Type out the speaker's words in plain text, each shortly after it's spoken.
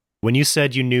When you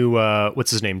said you knew,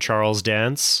 what's his name, Charles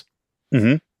Dance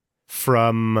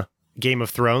from Game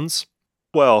of Thrones?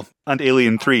 Well, and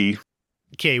Alien 3.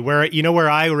 Okay, where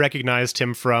I recognized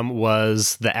him from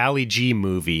was the Ali G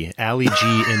movie, Ali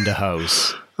G in the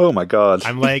House. Oh my god.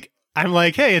 I'm like,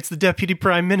 hey, it's the Deputy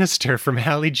Prime Minister from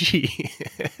Ali G.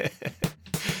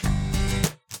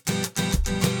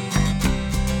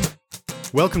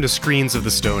 Welcome to Screens of the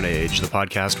Stone Age, the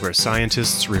podcast where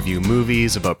scientists review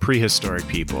movies about prehistoric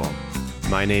people.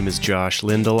 My name is Josh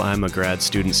Lindell. I'm a grad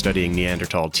student studying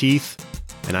Neanderthal teeth,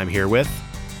 and I'm here with...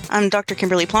 I'm Dr.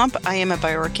 Kimberly Plomp. I am a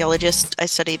bioarchaeologist. I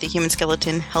study the human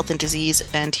skeleton, health and disease,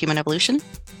 and human evolution.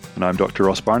 And I'm Dr.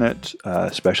 Ross Barnett,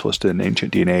 a specialist in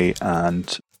ancient DNA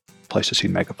and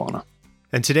Pleistocene megafauna.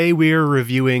 And today we're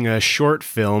reviewing a short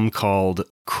film called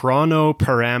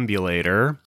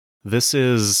Chrono-Perambulator. This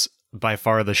is by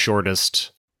far the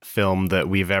shortest film that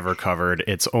we've ever covered.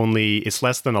 It's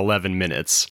less than 11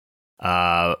 minutes.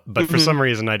 But for some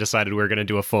reason, I decided we were going to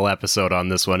do a full episode on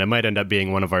this one. It might end up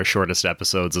being one of our shortest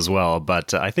episodes as well,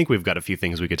 but I think we've got a few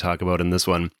things we could talk about in this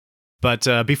one. But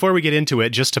before we get into it,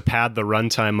 just to pad the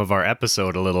runtime of our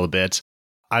episode a little bit,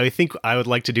 I think I would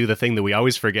like to do the thing that we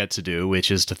always forget to do,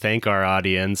 which is to thank our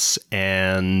audience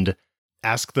and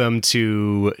ask them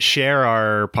to share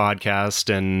our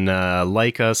podcast and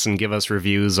like us and give us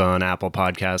reviews on Apple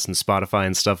Podcasts and Spotify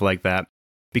and stuff like that.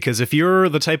 Because if you're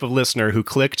the type of listener who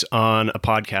clicked on a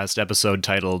podcast episode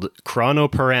titled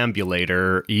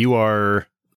Chrono-Perambulator, you are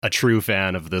a true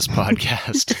fan of this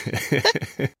podcast.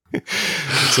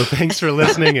 So thanks for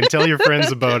listening and tell your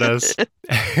friends about us.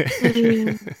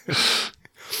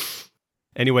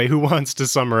 Anyway, who wants to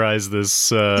summarize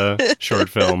this short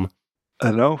film? I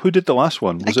don't know. Who did the last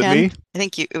one? Was it me? I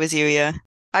think it was you, yeah.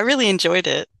 I really enjoyed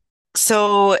it.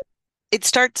 So it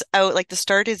starts out, like the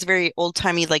start is very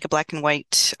old-timey, like a black and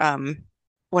white,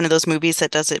 one of those movies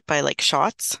that does it by like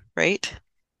shots, right?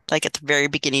 Like at the very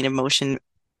beginning of motion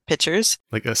pictures.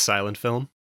 Like a silent film?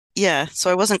 Yeah, so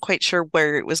I wasn't quite sure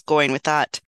where it was going with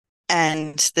that.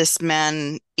 And this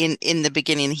man, in the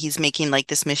beginning, he's making like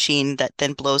this machine that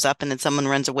then blows up and then someone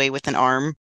runs away with an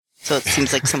arm. So it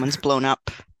seems like someone's blown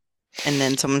up and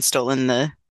then someone's stolen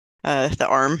the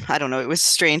arm. I don't know. It was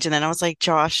strange. And then I was like,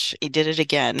 Josh, he did it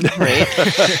again, right?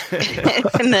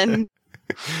 and then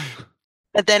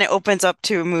it opens up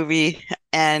to a movie.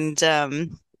 And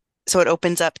so it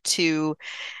opens up to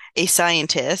a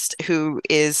scientist who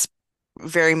is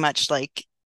very much like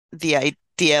the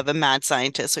idea of a mad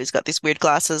scientist. So he's got these weird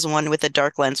glasses, one with a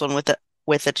dark lens, one with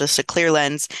just a clear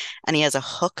lens. And he has a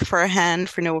hook for a hand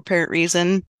for no apparent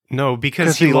reason. No,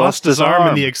 because he lost his arm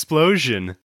in the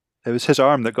explosion. It was his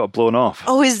arm that got blown off.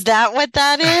 Oh, is that what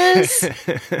that is?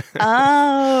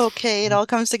 Oh, okay. It all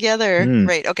comes together.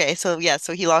 Right. Okay. So yeah,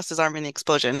 so he lost his arm in the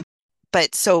explosion.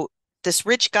 But so this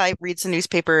rich guy reads the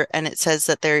newspaper and it says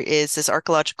that there is this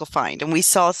archaeological find. And we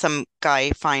saw some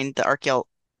guy find oh,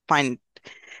 I'm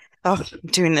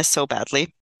doing this so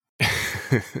badly.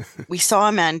 We saw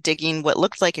a man digging what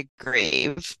looked like a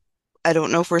grave. I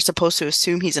don't know if we're supposed to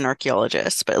assume he's an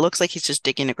archaeologist, but it looks like he's just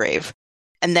digging a grave.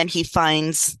 And then he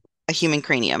finds a human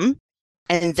cranium.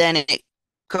 And then it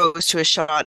goes to a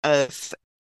shot of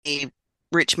a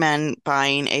rich man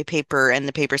buying a paper, and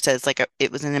the paper says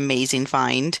it was an amazing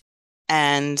find.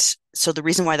 And so the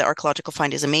reason why the archaeological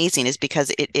find is amazing is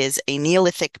because it is a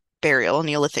Neolithic burial,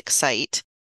 Neolithic site.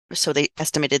 So they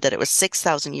estimated that it was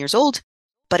 6,000 years old,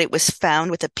 but it was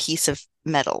found with a piece of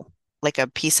metal, like a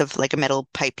piece of like a metal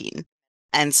piping.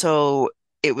 And so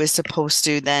it was supposed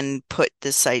to then put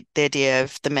the idea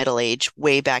of the Metal Age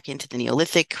way back into the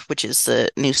Neolithic, which is the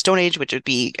new Stone Age, which would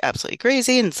be absolutely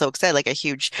crazy and so excited, like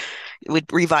it would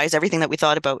revise everything that we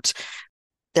thought about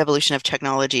the evolution of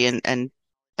technology and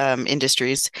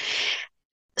industries.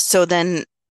 So then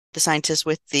the scientist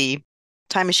with the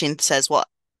time machine says, well,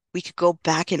 we could go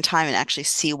back in time and actually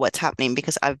see what's happening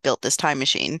because I've built this time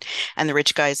machine. And the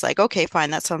rich guy's like, okay,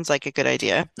 fine, that sounds like a good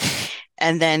idea.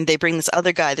 And then they bring this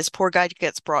other guy, this poor guy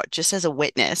gets brought just as a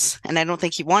witness. And I don't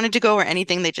think he wanted to go or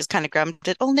anything. They just kind of grabbed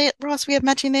it. Oh, Ross, we have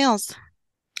matching nails.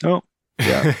 Oh,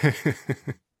 yeah.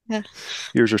 Yeah.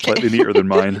 Yours are slightly neater than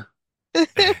mine.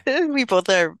 We both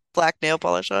have black nail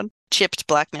polish on, chipped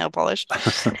black nail polish.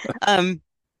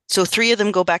 So three of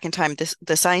them go back in time.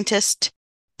 The scientist,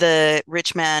 the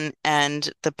rich man,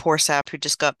 and the poor sap who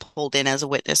just got pulled in as a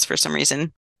witness for some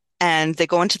reason. And they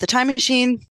go into the time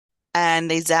machine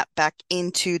and they zap back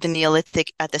into the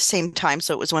Neolithic at the same time.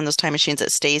 So it was one of those time machines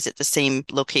that stays at the same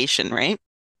location, right?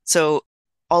 So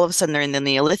all of a sudden they're in the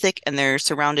Neolithic and they're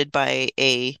surrounded by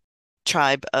a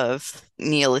tribe of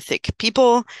Neolithic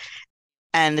people.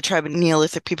 And the tribe of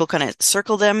Neolithic people kind of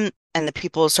circle them and the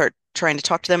people start trying to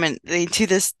talk to them, and they do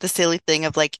the silly thing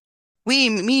of like, we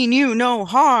mean you no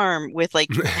harm, with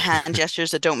like hand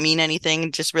gestures that don't mean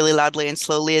anything, just really loudly and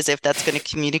slowly, as if that's going to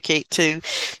communicate to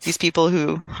these people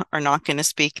who are not going to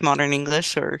speak modern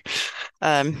English. Or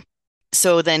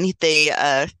so then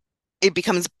it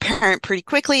becomes apparent pretty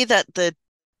quickly that the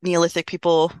Neolithic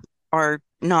people are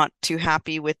not too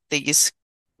happy with these,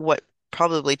 what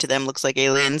probably to them looks like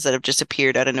aliens that have just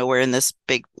appeared out of nowhere in this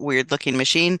big weird looking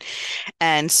machine.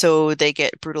 And so they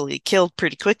get brutally killed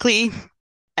pretty quickly.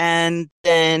 And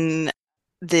then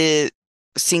the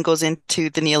scene goes into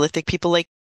the Neolithic people like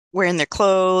wearing their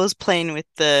clothes, playing with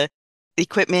the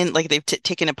equipment, like they've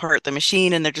taken apart the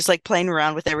machine and they're just like playing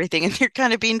around with everything, and they're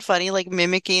kind of being funny, like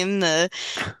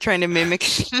trying to mimic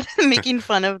making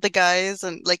fun of the guys,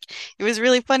 and like it was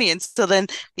really funny. And so then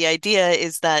the idea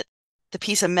is that the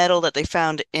piece of metal that they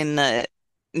found in the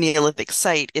Neolithic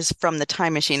site is from the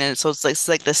time machine, and so it's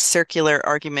like this circular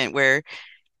argument where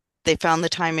they found the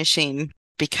time machine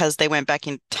because they went back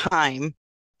in time,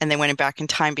 and they went back in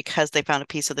time because they found a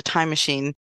piece of the time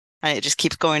machine. And it just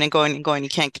keeps going and going and going. You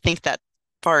can't think that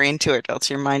far into it,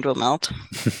 else your mind will melt.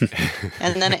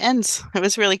 And then it ends. It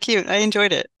was really cute. I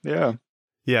enjoyed it. Yeah.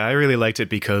 Yeah, I really liked it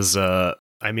because, I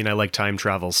like time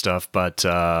travel stuff, but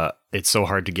it's so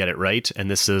hard to get it right. And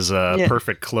this is a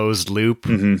perfect closed loop.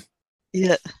 Mm-hmm.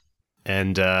 Yeah.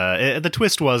 And the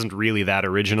twist wasn't really that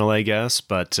original, I guess,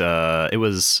 but it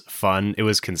was fun. It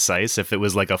was concise. If it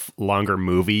was like a longer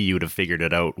movie, you would have figured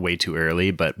it out way too early.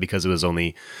 But because it was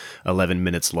only 11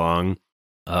 minutes long,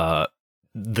 the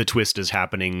twist is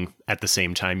happening at the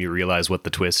same time you realize what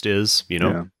the twist is, you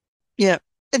know? Yeah.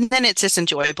 And then it's just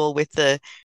enjoyable with the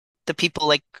people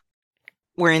like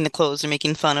wearing the clothes and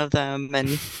making fun of them.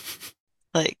 And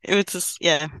like, it was just,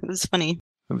 it was funny.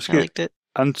 It was I good. liked it.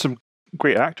 And some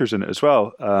great actors in it as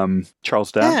well.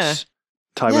 Charles Dance,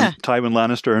 Tywin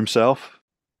Lannister himself.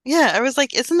 Yeah, I was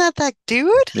like, isn't that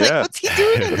dude? Yeah. Like, what's he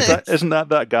doing in this? Isn't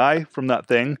that guy from that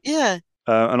thing? Yeah.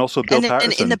 And also Bill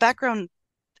Patterson. And in the background,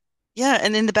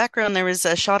 and in the background there was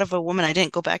a shot of a woman. I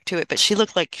didn't go back to it, but she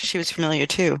looked like she was familiar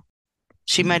too.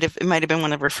 It might have been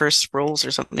one of her first roles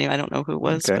or something. I don't know who it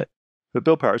was. Okay. But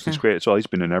Bill Patterson's great as well. He's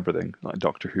been in everything, like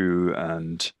Doctor Who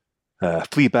and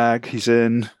Fleabag. He's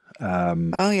in.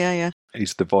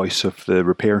 He's the voice of the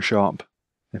repair shop,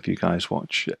 if you guys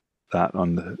watch that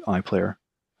on the iPlayer.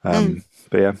 But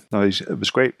yeah, no, it was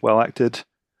great, well acted.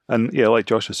 And yeah, like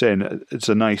Josh was saying, it's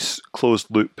a nice closed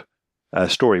loop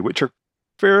story, which are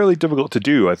fairly difficult to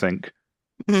do, I think,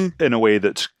 in a way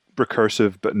that's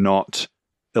recursive but not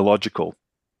illogical.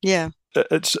 Yeah.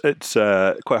 It's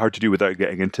quite hard to do without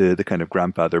getting into the kind of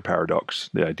grandfather paradox,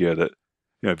 the idea that,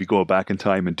 if you go back in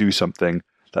time and do something,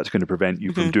 that's going to prevent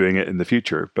you from doing it in the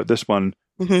future. But this one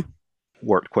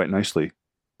worked quite nicely.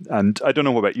 And I don't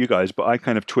know about you guys, but I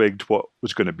kind of twigged what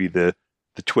was going to be the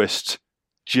twist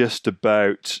just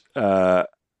about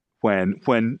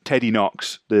when Teddy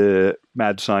Knox, the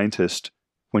mad scientist,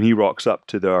 when he rocks up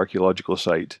to the archaeological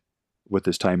site with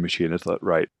his time machine, it's like,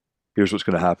 right, here's what's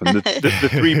going to happen. The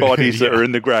three bodies that are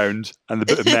in the ground and the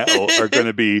bit of metal are going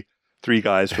to be three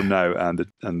guys from now and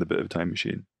the bit of time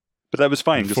machine. But that was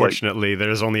fine. Unfortunately,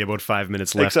 there's only about 5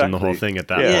 minutes left in the whole thing at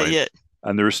that point. Yeah.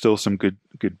 And there are still some good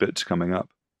bits coming up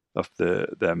of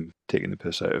them taking the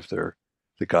piss out of the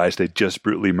guys they just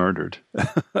brutally murdered.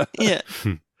 Yeah.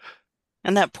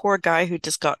 And that poor guy who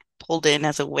just got pulled in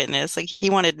as a witness, like he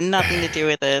wanted nothing to do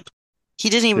with it. He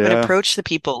didn't even approach the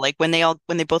people. Like when they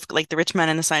both, like the rich man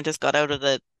and the scientist, got out of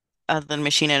the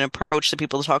machine and approached the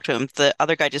people to talk to him, the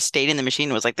other guy just stayed in the machine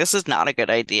and was like, "This is not a good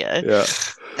idea." Yeah.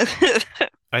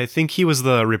 I think he was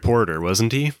the reporter,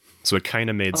 wasn't he? So it kind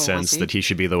of made sense that he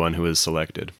should be the one who was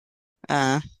selected.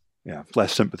 Yeah,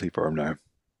 less sympathy for him now.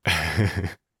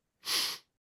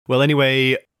 Well,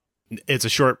 anyway, it's a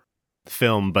short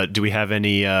film, but do we have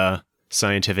any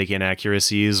scientific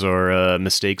inaccuracies or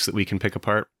mistakes that we can pick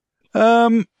apart?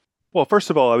 Well, first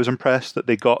of all, I was impressed that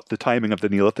they got the timing of the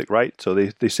Neolithic right. So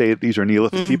they say these are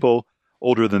Neolithic people,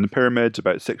 older than the pyramids,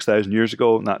 about 6,000 years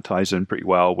ago, and that ties in pretty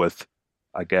well with,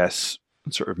 I guess,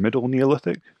 sort of middle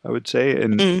Neolithic, I would say,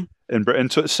 in Britain.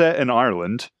 So it's set in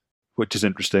Ireland, which is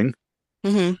interesting.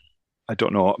 I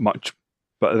don't know much,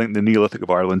 but I think the Neolithic of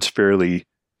Ireland's fairly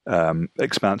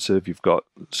expansive. You've got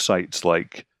sites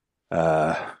like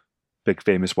big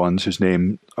famous ones whose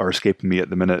name are escaping me at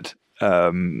the minute.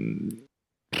 Newgrange,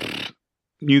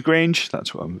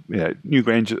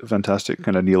 Newgrange, a fantastic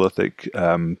kind of Neolithic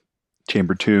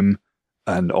chamber tomb,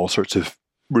 and all sorts of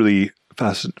really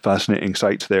fascinating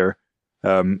sites there.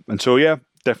 And so,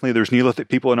 definitely there's Neolithic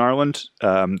people in Ireland.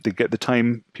 They get the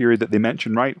time period that they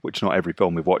mention right, which not every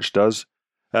film we've watched does.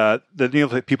 The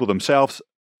Neolithic people themselves,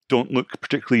 don't look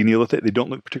particularly Neolithic. They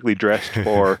don't look particularly dressed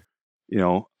for,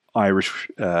 Irish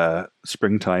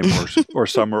springtime or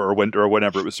summer or winter or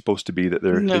whenever it was supposed to be that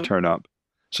they turn up.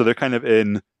 So they're kind of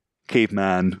in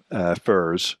caveman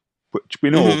furs, which we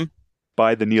know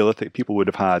by the Neolithic people would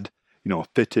have had,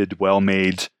 fitted,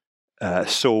 well-made,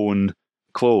 sewn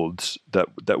clothes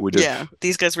that would have. Yeah,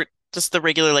 these guys were just the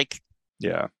regular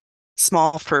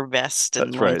small fur vest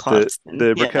and loincloths.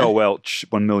 The Raquel Welch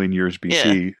 1 million years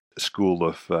BC school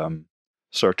of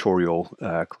sartorial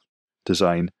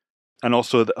design. And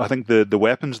also, I think the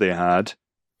weapons they had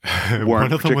weren't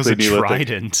one of them was a Neolithic.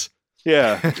 trident.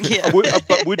 Yeah.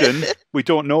 But wooden, we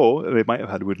don't know. They might have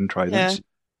had wooden tridents. Yeah.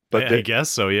 But I guess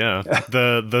so, yeah.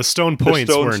 The stone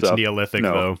points weren't stuff, Neolithic,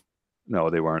 though.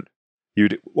 No, they weren't.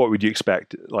 What would you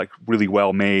expect? Like really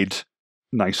well-made,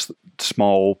 nice,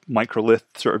 small microlith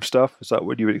sort of stuff? Is that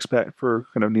what you would expect for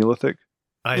kind of Neolithic?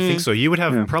 I think so. You would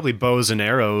have probably bows and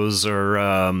arrows, or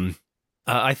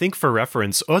I think for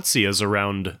reference, Otzi is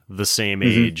around the same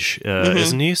age,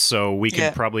 isn't he? So we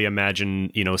can probably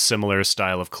imagine, similar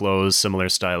style of clothes, similar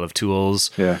style of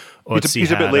tools. Yeah,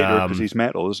 he's a bit later because he's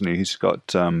metal, isn't he? He's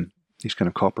got he's kind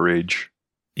of Copper Age.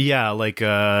 Yeah, like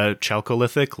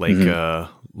Chalcolithic, like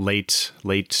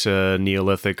late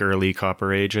Neolithic, early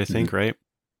Copper Age, I think, right?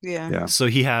 Yeah. So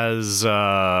he has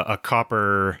a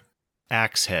copper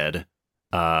axe head.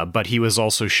 But he was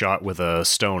also shot with a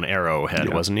stone arrow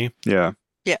head, wasn't he? Yeah.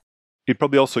 Yeah. You'd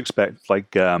probably also expect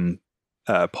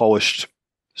polished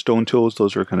stone tools.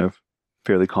 Those are kind of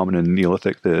fairly common in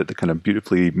Neolithic. The kind of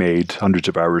beautifully made, hundreds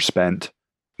of hours spent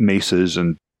maces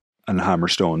and hammer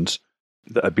stones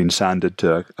that have been sanded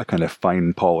to a kind of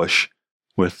fine polish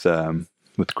with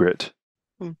grit.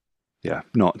 Yeah,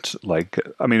 not like,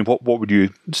 I mean, what would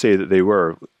you say that they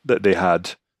were, that they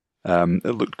had? It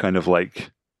looked kind of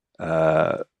like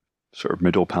sort of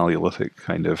middle Paleolithic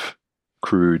kind of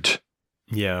crude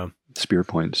spear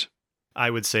points. I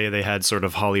would say they had sort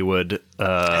of Hollywood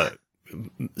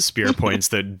spear points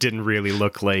that didn't really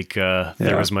look like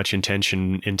there was much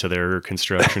intention into their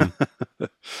construction.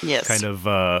 Yes. Kind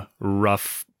of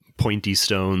rough, pointy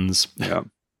stones. Yeah.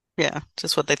 Yeah,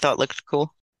 just what they thought looked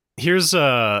cool. Here's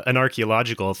an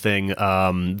archaeological thing.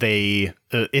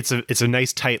 It's a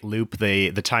nice tight loop.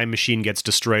 The time machine gets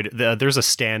destroyed. There's a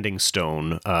standing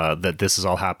stone that this is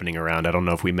all happening around. I don't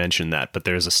know if we mentioned that, but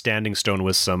there's a standing stone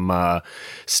with some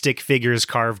stick figures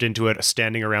carved into it,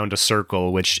 standing around a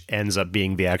circle, which ends up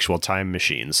being the actual time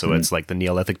machine. So it's like the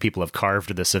Neolithic people have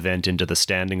carved this event into the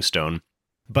standing stone.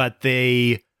 But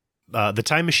the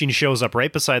time machine shows up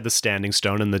right beside the standing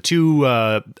stone, and the two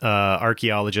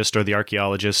archaeologists, or the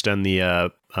archaeologist and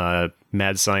the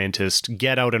mad scientist,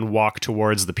 get out and walk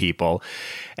towards the people,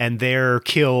 and they're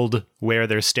killed where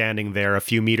they're standing there a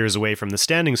few meters away from the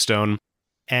standing stone.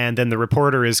 And then the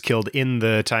reporter is killed in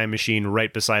the time machine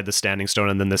right beside the standing stone,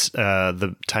 and then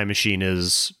the time machine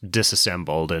is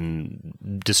disassembled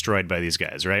and destroyed by these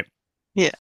guys, right?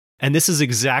 Yeah. And this is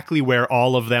exactly where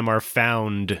all of them are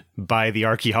found by the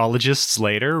archaeologists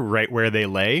later, right where they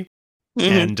lay.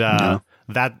 And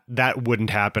that wouldn't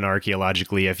happen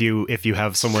archaeologically if you have if you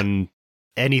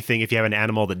have an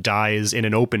animal that dies in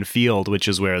an open field, which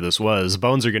is where this was,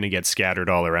 bones are going to get scattered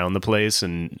all around the place,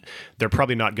 and they're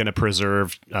probably not going to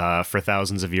preserve for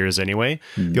thousands of years anyway.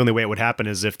 The only way it would happen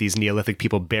is if these Neolithic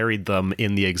people buried them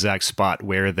in the exact spot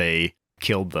where they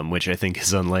killed them, which I think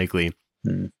is unlikely.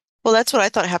 Well, that's what I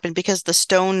thought happened, because the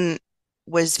stone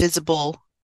was visible,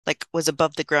 was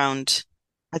above the ground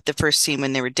at the first scene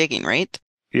when they were digging, right?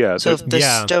 Yeah. So if the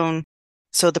stone,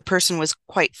 so the person was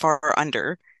quite far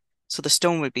under, so the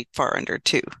stone would be far under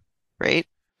too, right?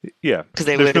 Yeah. Because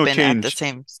they would have been at the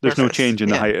same surface. There's no change in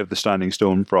the height of the standing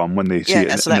stone from when they see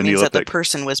it in so that the means Neolithic. that the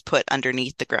person was put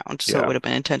underneath the ground, so it would have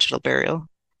been intentional burial.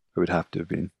 It would have to have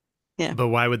been. Yeah. But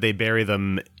why would they bury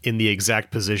them in the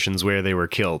exact positions where they were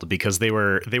killed? Because they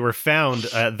were found.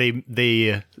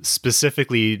 They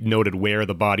specifically noted where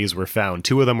the bodies were found.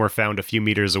 2 of them were found a few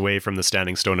meters away from the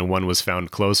standing stone, and 1 was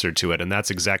found closer to it, and that's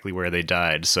exactly where they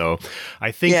died. So I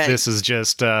think this is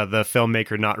just the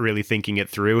filmmaker not really thinking it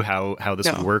through how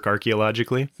this would work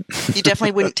archaeologically. You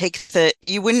definitely wouldn't take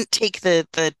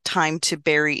the time to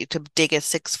dig a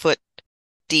 6-foot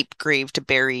deep grave to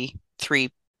bury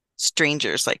 3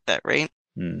 strangers like that, right?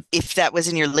 If that was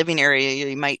in your living area,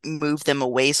 you might move them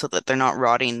away so that they're not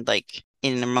rotting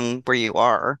in among where you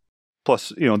are.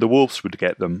 Plus, the wolves would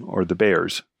get them, or the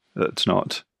bears. That's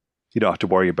not, you don't have to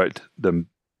worry about them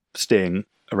staying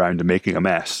around and making a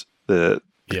mess. The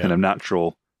kind of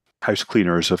natural house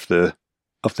cleaners of the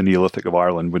Neolithic of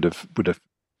Ireland would have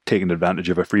taken advantage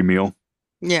of a free meal.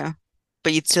 Yeah,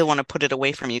 but you'd still want to put it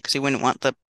away from you, because you wouldn't want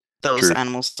the those True.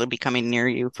 animals will be coming near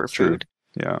you for True. food.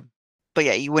 Yeah. But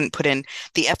yeah, you wouldn't put in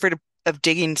the effort of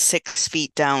digging 6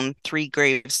 feet down, 3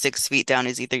 graves 6 feet down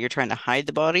is either you're trying to hide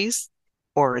the bodies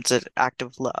or it's an act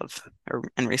of love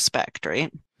and respect,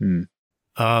 right?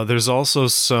 There's also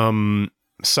some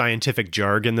scientific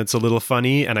jargon that's a little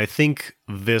funny, and I think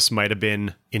this might have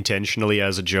been intentionally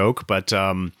as a joke, but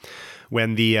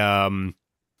when the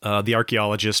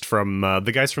archaeologist from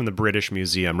the guys from the British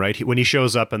Museum, right? When he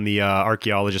shows up and the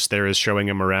archaeologist there is showing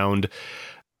him around,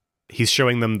 he's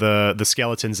showing them the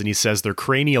skeletons, and he says their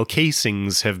cranial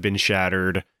casings have been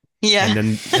shattered. Yeah. And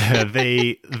then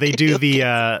they do the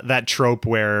that trope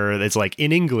where it's like,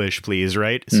 in English, please,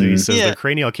 right? So he says their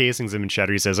cranial casings have been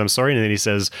shattered. He says, I'm sorry. And then he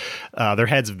says their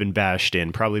heads have been bashed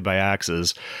in, probably by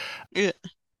axes. Yeah.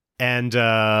 And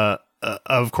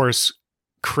of course,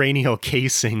 cranial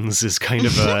casings is kind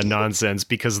of a nonsense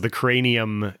because the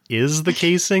cranium is the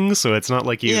casing. So it's not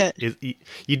like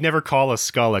you'd never call a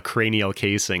skull a cranial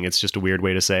casing. It's just a weird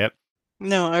way to say it.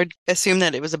 No, I'd assume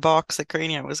that it was a box that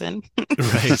Crania was in.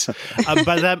 Right.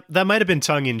 But that might have been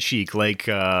tongue-in-cheek. Like,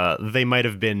 they might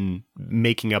have been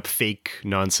making up fake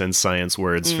nonsense science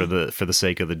words for the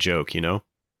sake of the joke, you know?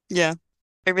 Yeah.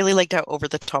 I really liked how over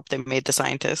the top they made the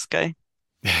scientist guy.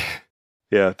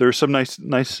 Yeah, there's some nice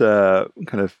kind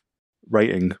of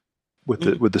writing with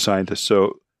the scientists.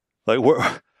 So, like,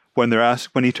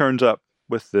 when he turns up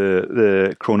with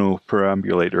the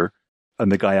Chrono-Perambulator,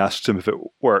 and the guy asks him if it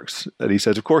works, and he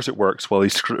says, "Of course it works," while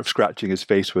he's scratching his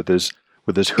face with his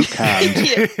hook hand.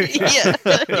 Yeah.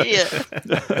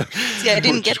 See, I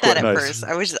didn't get that at first.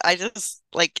 I just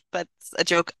like, that's a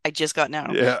joke I just got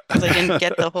now. Yeah, because I didn't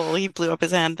get the whole he blew up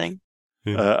his hand thing.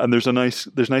 And there's nice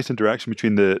interaction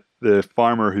between the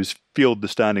farmer whose field the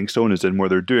standing stone is in, where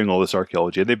they're doing all this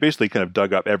archaeology, and they basically kind of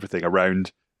dug up everything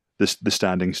around the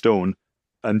standing stone,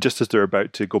 and just as they're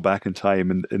about to go back in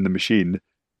time in the machine,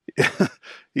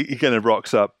 he kind of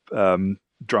rocks up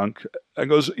drunk and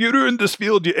goes, "You ruined this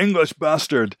field, you English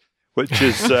bastard," which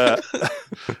is a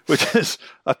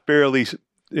fairly,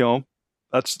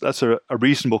 that's a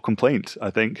reasonable complaint,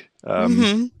 I think,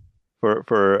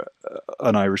 for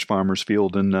an Irish farmer's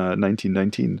field in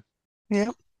 1919.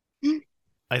 Yeah.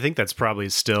 I think that's probably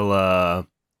still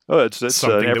it's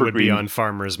something that would be on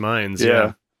farmers' minds.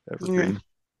 Yeah. Evergreen. Yeah.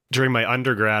 During my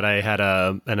undergrad, I had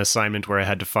an assignment where I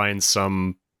had to find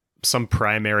some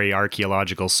primary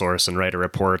archaeological source and write a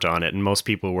report on it. And most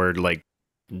people were like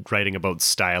writing about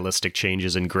stylistic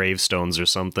changes in gravestones or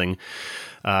something.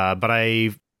 But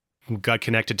I got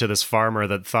connected to this farmer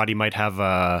that thought he might have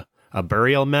a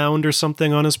burial mound or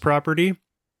something on his property,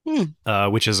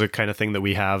 which is a kind of thing that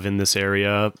we have in this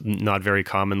area, not very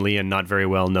commonly and not very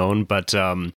well known. But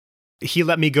he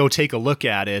let me go take a look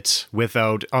at it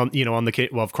without, well,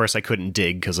 of course I couldn't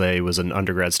dig because I was an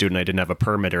undergrad student. I didn't have a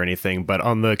permit or anything, but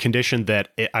on the condition that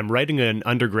I'm writing an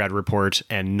undergrad report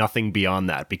and nothing beyond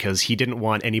that, because he didn't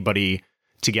want anybody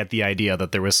to get the idea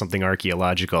that there was something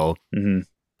archaeological.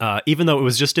 Even though it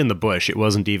was just in the bush, it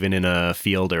wasn't even in a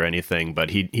field or anything.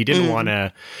 But he didn't want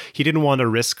to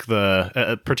risk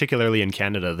particularly in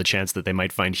Canada, the chance that they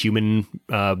might find human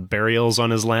burials on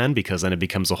his land, because then it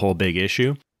becomes a whole big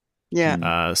issue.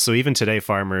 Yeah. So even today,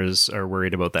 farmers are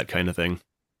worried about that kind of thing.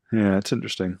 Yeah, it's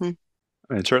interesting.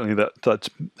 And certainly that's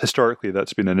historically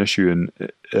that's been an issue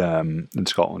in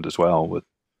Scotland as well.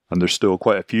 And there's still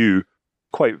quite a few,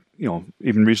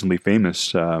 even reasonably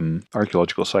famous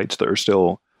archaeological sites that are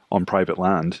still on private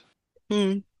land.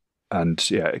 And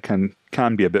yeah, it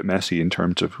can be a bit messy in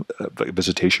terms of like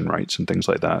visitation rights and things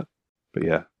like that. But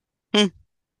yeah, have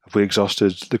we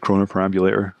exhausted the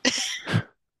Chrono-Perambulator?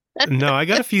 No, I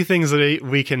got a few things that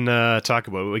we can talk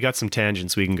about. We got some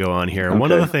tangents we can go on here. Okay.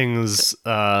 One of the things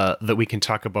that we can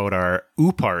talk about are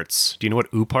ooparts. Do you know what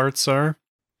ooparts are?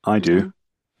 I do.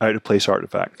 Out-of-place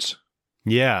artifacts.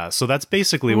 Yeah, so that's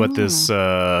basically what this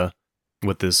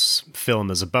film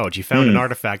is about. You found an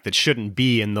artifact that shouldn't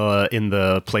be in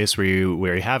the place where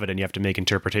you have it, and you have to make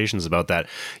interpretations about that.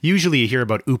 Usually, you hear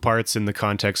about ooparts in the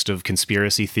context of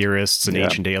conspiracy theorists and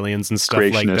ancient aliens and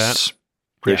stuff like that.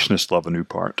 Creationists love a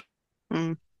oopart.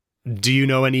 Do you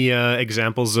know any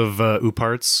examples of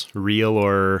ooparts, real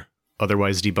or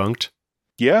otherwise debunked?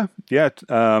 Yeah.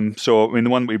 So, I mean,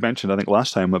 the one we mentioned, I think,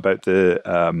 last time about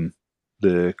the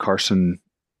Carson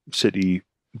City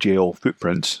jail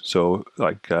footprints, so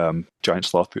like giant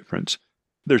sloth footprints.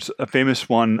 There's a famous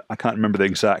one, I can't remember the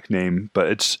exact name, but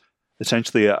it's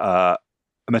essentially a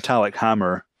metallic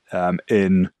hammer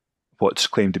in what's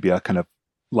claimed to be a kind of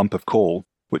lump of coal,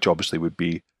 which obviously would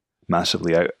be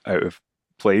massively out of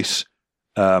place.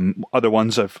 Other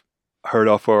ones I've heard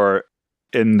of are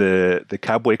in the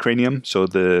Cabway cranium, so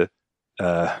the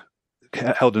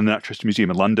held in the Natural History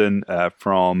Museum in London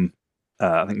from,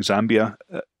 I think, Zambia.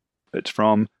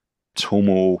 It's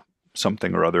Homo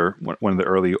something or other, one of the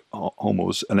early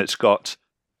homos, and it's got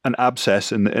an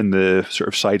abscess in the sort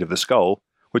of side of the skull,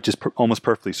 which is almost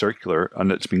perfectly circular,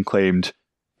 and it's been claimed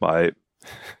by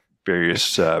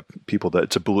various people that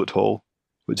it's a bullet hole,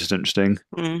 which is interesting.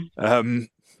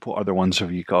 What other ones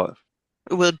have you got?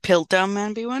 Would Piltdown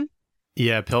Man be one?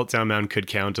 Yeah, Piltdown Man could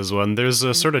count as one. There's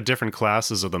sort of different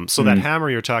classes of them. So that hammer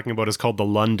you're talking about is called the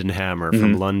London Hammer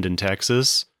from London,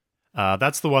 Texas.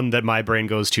 That's the one that my brain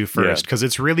goes to first because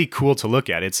it's really cool to look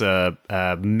at. It's a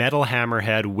metal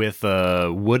hammerhead with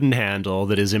a wooden handle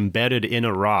that is embedded in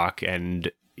a rock,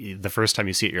 and the first time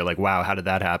you see it, you're like, wow, how did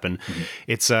that happen?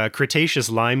 It's a Cretaceous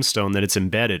limestone that it's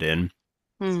embedded in.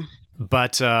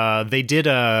 But they did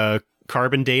a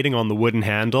carbon dating on the wooden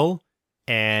handle,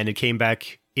 and it came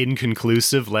back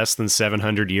inconclusive, less than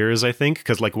 700 years, I think,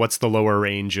 because like, what's the lower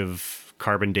range of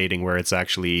carbon dating where it's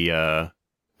actually...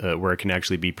 where it can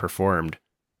actually be performed?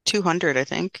 200, I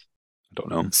think. I don't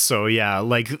know. So yeah,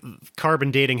 like carbon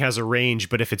dating has a range,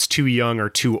 but if it's too young or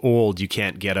too old, you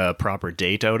can't get a proper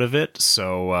date out of it.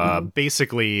 So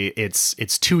basically,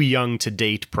 it's too young to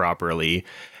date properly,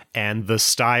 and the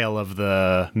style of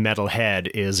the metal head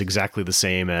is exactly the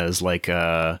same as like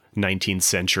 19th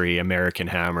century American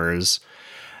hammers.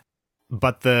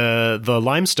 But the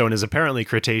limestone is apparently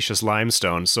Cretaceous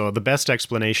limestone. So the best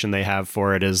explanation they have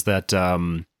for it is that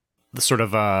the sort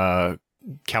of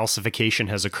calcification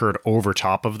has occurred over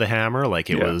top of the hammer, like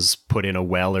it was put in a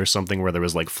well or something where there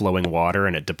was like flowing water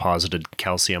and it deposited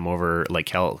calcium over, like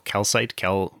calcite,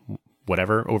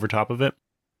 whatever, over top of it.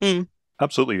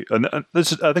 Absolutely. And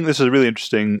I think this is a really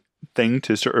interesting thing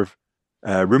to sort of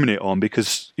ruminate on,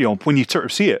 because when you sort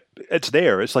of see it, it's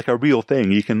there. It's like a real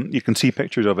thing. You can see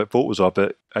pictures of it, photos of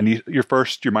it, and your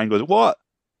mind goes, "What?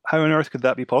 How on earth could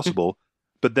that be possible?"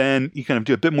 But then you kind of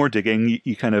do a bit more digging.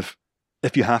 You kind of,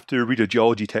 if you have to read a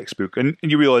geology textbook, and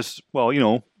you realize,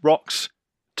 well, rocks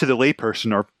to the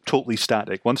layperson are totally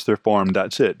static. Once they're formed,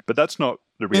 that's it. But that's not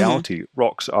the reality.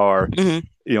 Rocks are,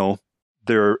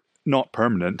 they're not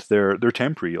permanent. They're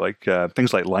temporary. Like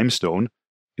things like limestone.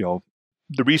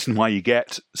 The reason why you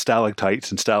get stalactites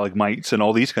and stalagmites and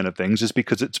all these kind of things is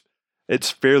because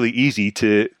it's fairly easy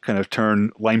to kind of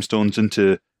turn limestones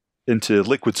into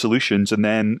liquid solutions and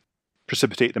then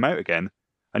precipitate them out again.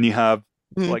 And you have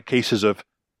like cases of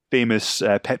famous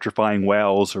petrifying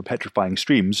wells or petrifying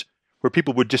streams where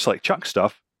people would just like chuck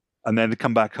stuff and then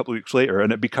come back a couple of weeks later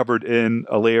and it'd be covered in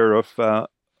a layer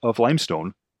of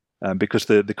limestone because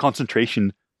the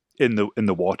concentration in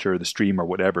the water, the stream or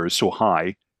whatever is so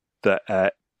high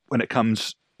that when it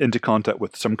comes into contact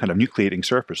with some kind of nucleating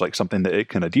surface, like something that it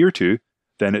can adhere to,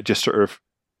 then it just sort of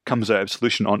comes out of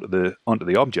solution onto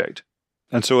the object.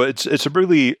 And so it's a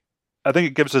really, I think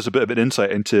it gives us a bit of an insight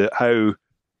into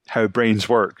how brains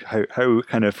work, how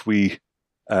kind of we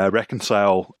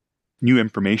reconcile new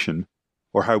information,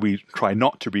 or how we try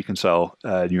not to reconcile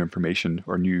new information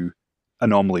or new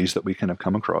anomalies that we kind of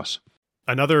come across.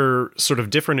 Another sort of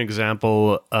different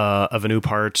example of a new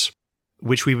part,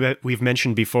 which we've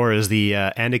mentioned before, is the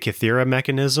Antikythera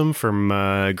mechanism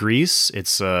from Greece.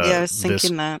 It's I was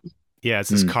thinking that. Yeah, it's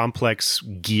this complex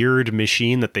geared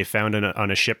machine that they found on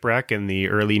a shipwreck in the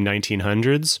early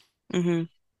 1900s.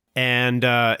 And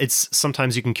it's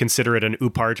sometimes you can consider it an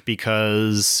OOPArt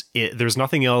because there's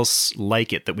nothing else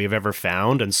like it that we've ever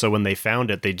found. And so when they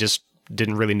found it, they just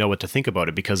didn't really know what to think about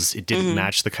it because it didn't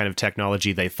match the kind of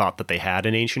technology they thought that they had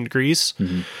in ancient Greece.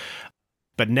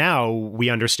 But now we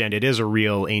understand it is a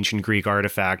real ancient Greek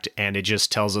artifact, and it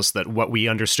just tells us that what we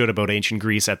understood about ancient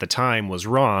Greece at the time was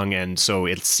wrong, and so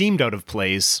it seemed out of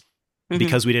place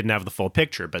because we didn't have the full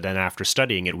picture. But then after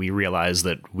studying it, we realized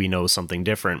that we know something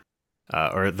different,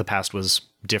 or the past was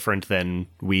different than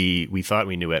we thought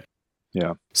we knew it.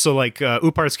 Yeah. So like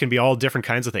OOPArts can be all different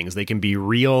kinds of things. They can be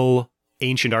real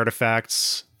ancient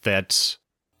artifacts that,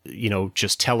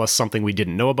 just tell us something we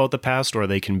didn't know about the past, or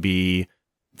they can be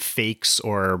fakes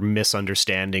or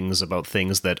misunderstandings about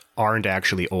things that aren't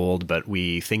actually old, but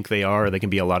we think they are. They can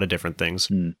be a lot of different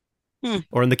things.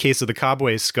 Or in the case of the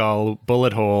cobway skull,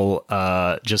 bullet hole,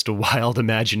 just a wild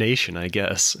imagination, I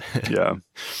guess. Yeah.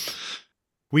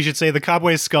 We should say the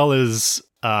cobway skull is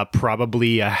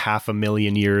probably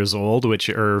 500,000 years old,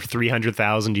 or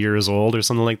 300,000 years old or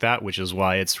something like that, which is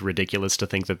why it's ridiculous to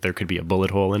think that there could be a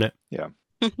bullet hole in it. Yeah.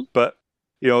 But,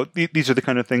 these are the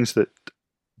kind of things that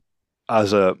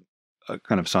as a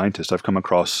kind of scientist I've come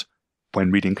across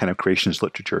when reading kind of creationist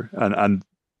literature. And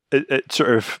it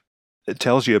sort of, it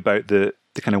tells you about the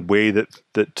kind of way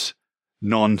that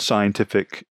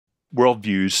non-scientific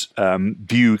worldviews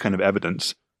view kind of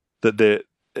evidence. that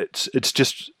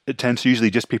it tends to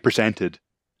usually just be presented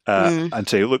and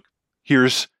say, look,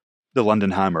 here's the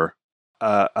London Hammer,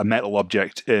 a metal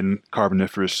object in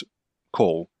Carboniferous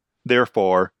coal.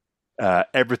 Therefore,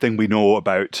 everything we know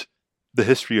about the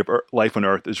history of life on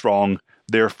Earth is wrong.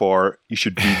 Therefore, you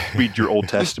should read your Old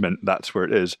Testament. That's where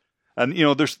it is. And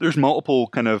there's multiple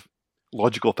kind of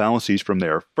logical fallacies from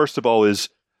there. First of all, is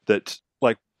that,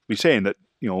 like we're saying, that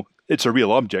it's a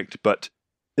real object, but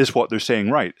is what they're saying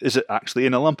right? Is it actually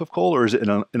in a lump of coal, or is it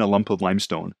in a lump of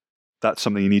limestone? That's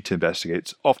something you need to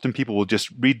investigate. Often people will just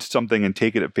read something and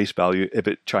take it at face value if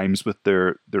it chimes with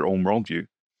their own worldview.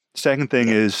 Second thing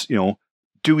is,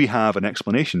 do we have an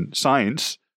explanation?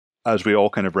 Science, as we all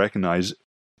kind of recognize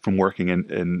from working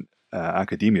in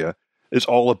academia, is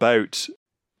all about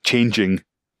changing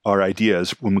our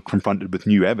ideas when we're confronted with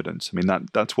new evidence. I mean,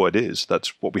 that's what it is.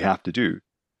 That's what we have to do.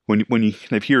 When you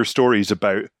kind of hear stories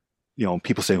about,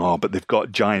 people saying, oh, but they've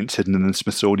got giants hidden in the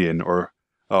Smithsonian, or,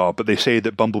 oh, but they say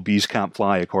that bumblebees can't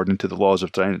fly according to the laws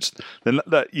of science, then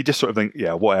that you just sort of think,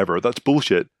 yeah, whatever, that's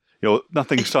bullshit.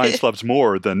 Nothing science loves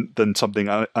more than something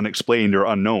unexplained or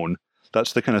unknown.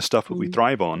 That's the kind of stuff that we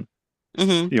thrive on.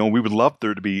 Mm-hmm. We would love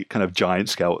there to be kind of giant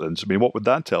skeletons. I mean, what would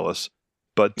that tell us?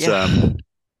 But we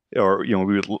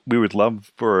would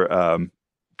love for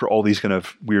all these kind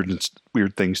of weird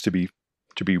things to be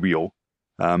real.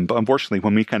 But unfortunately,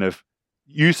 when we kind of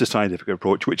use the scientific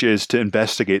approach, which is to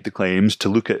investigate the claims, to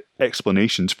look at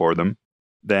explanations for them,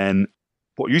 then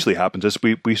what usually happens is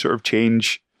we sort of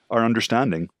change our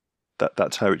understanding.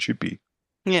 That's how it should be.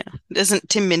 Yeah. Doesn't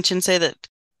Tim Minchin say that?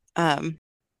 Oh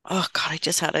God, I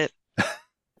just had it.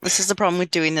 This is the problem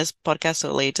with doing this podcast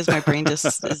so late, is my brain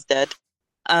just is dead.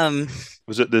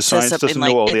 Was it the science doesn't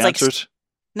know all the answers?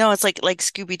 No, it's like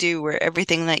Scooby-Doo, where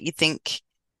everything that you think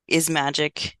is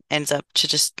magic ends up to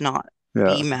just not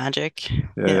be magic.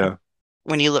 Yeah.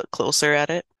 When you look closer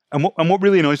at it. And what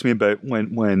really annoys me about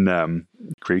when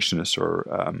creationists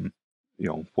or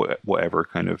whatever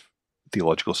kind of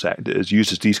theological sect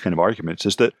uses these kind of arguments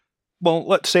is that, well,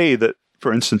 let's say that,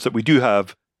 for instance, that we do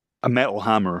have a metal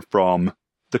hammer from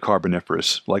the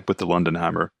Carboniferous, like with the London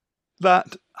Hammer.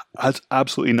 That has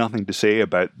absolutely nothing to say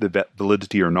about the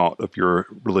validity or not of your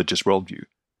religious worldview.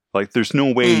 Like, there's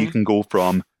no way you can go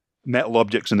from metal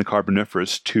objects in the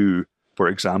Carboniferous to, for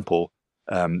example,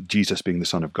 Jesus being the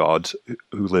Son of God,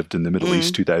 who lived in the Middle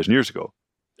East 2,000 years ago.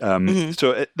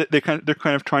 So they're kind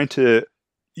of trying to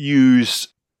use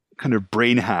kind of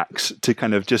brain hacks to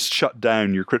kind of just shut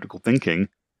down your critical thinking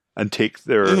and take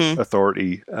their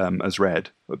authority as read.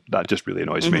 That just really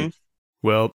annoys me.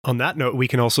 Well, on that note, we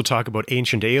can also talk about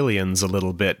ancient aliens a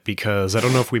little bit, because I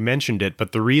don't know if we mentioned it,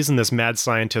 but the reason this mad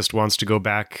scientist wants to go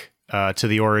back to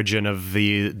the origin of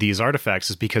these artifacts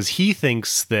is because he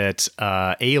thinks that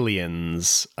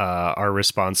aliens are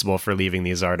responsible for leaving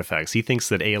these artifacts. He thinks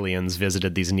that aliens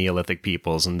visited these Neolithic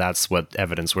peoples, and that's what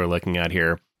evidence we're looking at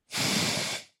here.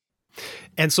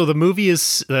 And so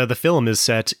the film is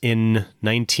set in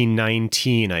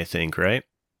 1919, I think, right?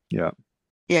 Yeah.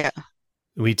 Yeah.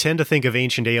 We tend to think of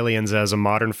Ancient Aliens as a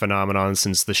modern phenomenon,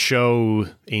 since the show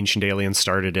Ancient Aliens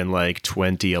started in like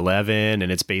 2011,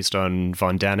 and it's based on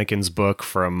von Daniken's book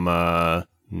from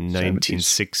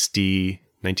 1960,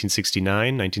 1969,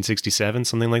 1967,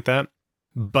 something like that.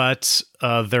 But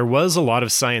there was a lot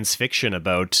of science fiction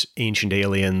about Ancient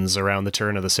Aliens around the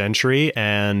turn of the century,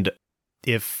 and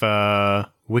if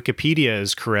Wikipedia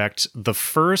is correct, the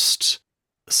first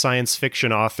science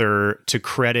fiction author to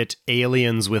credit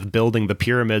aliens with building the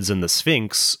pyramids and the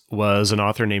Sphinx was an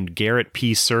author named Garrett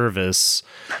P. Serviss,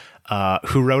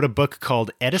 who wrote a book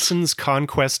called Edison's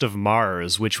Conquest of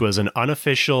Mars, which was an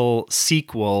unofficial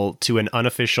sequel to an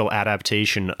unofficial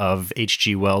adaptation of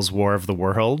H.G. Wells' War of the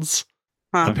Worlds.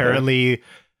 Apparently,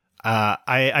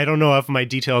 I don't know if my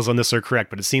details on this are correct,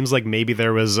 but it seems like maybe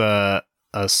there was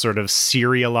a sort of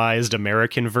serialized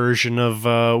American version of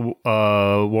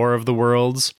War of the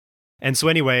Worlds. And so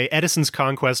anyway, Edison's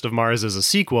Conquest of Mars is a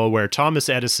sequel where Thomas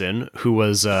Edison, who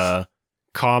was a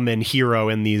common hero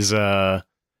in these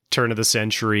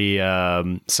turn-of-the-century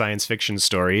science fiction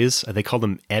stories, they called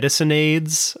them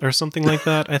Edisonades or something like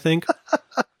that, I think.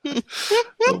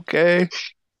 Okay.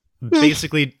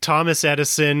 Basically, Thomas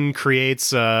Edison creates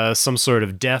some sort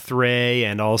of death ray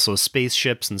and also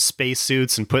spaceships and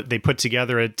spacesuits, and they put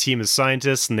together a team of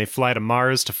scientists, and they fly to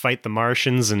Mars to fight the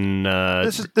Martians and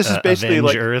this is basically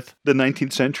avenge like Earth. The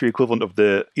 19th century equivalent of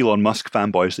the Elon Musk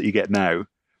fanboys that you get now.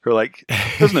 Who are like,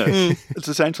 isn't it? It's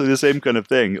essentially the same kind of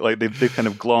thing. Like they've kind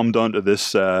of glommed onto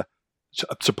this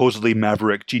supposedly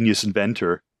maverick genius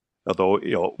inventor. Although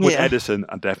with Edison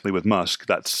and definitely with Musk,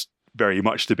 that's very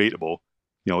much debatable.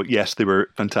 yes, they were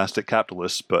fantastic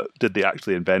capitalists, but did they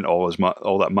actually invent all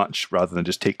that much rather than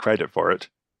just take credit for it?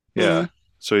 Yeah.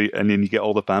 So, and then you get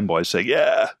all the fanboys saying,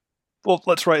 yeah, well,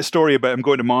 let's write a story about him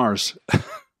going to Mars.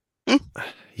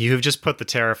 You have just put the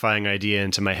terrifying idea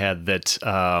into my head that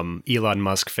Elon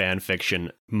Musk fan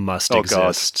fiction must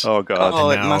exist. Oh, God. Oh,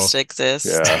 it must exist.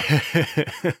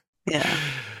 Yeah. Yeah.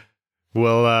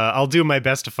 Well, I'll do my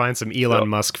best to find some Elon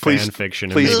Musk fan fiction.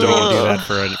 Please and maybe don't we'll do that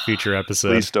for a future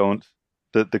episode. Please don't.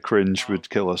 The cringe would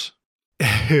kill us.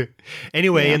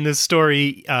 Anyway, in this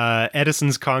story,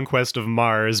 Edison's conquest of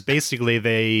Mars, basically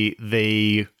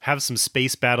they have some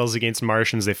space battles against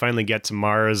Martians. They finally get to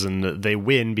Mars and they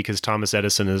win because Thomas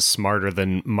Edison is smarter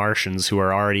than Martians who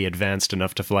are already advanced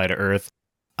enough to fly to Earth.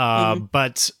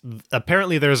 But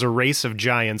apparently there's a race of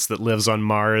giants that lives on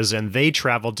Mars, and they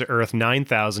traveled to Earth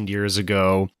 9,000 years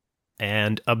ago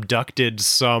and abducted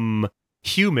some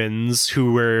humans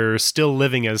who were still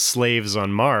living as slaves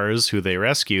on Mars, who they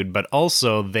rescued, but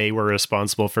also they were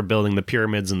responsible for building the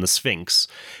pyramids and the Sphinx.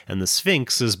 And the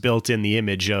Sphinx is built in the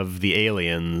image of the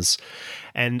aliens.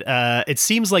 And it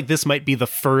seems like this might be the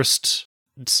first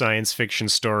science fiction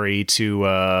story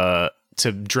to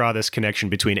draw this connection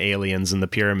between aliens and the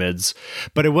pyramids.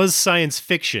 But it was science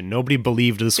fiction. Nobody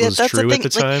believed this was true at the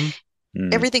time.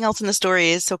 Everything else in the story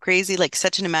is so crazy, like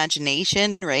such an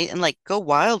imagination, right? And like go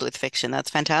wild with fiction. That's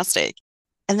fantastic.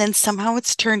 And then somehow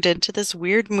it's turned into this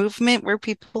weird movement where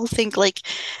people think like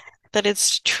that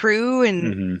it's true.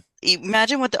 And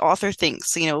imagine what the author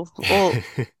thinks, well,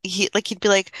 he'd be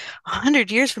like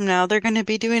 100 years from now, they're going to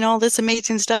be doing all this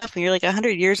amazing stuff. And you're like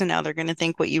 100 years from now, they're going to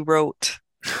think what you wrote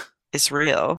is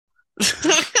real.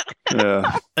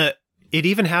 Yeah. It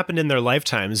even happened in their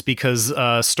lifetimes because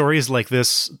stories like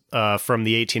this from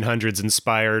the 1800s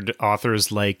inspired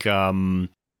authors like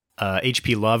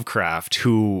H.P. Lovecraft,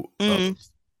 who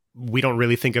we don't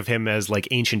really think of him as like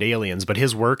ancient aliens, but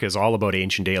his work is all about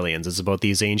ancient aliens. It's about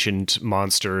these ancient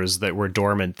monsters that were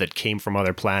dormant that came from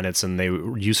other planets, and they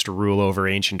used to rule over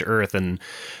ancient Earth, and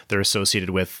they're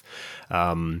associated with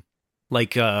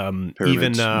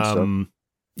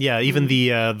even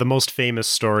the most famous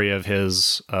story of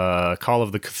his, Call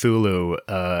of the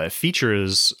Cthulhu,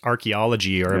 features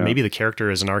archaeology, or maybe the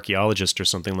character is an archaeologist or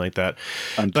something like that.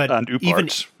 And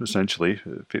Uparts, essentially,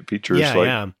 features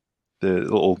the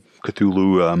little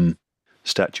Cthulhu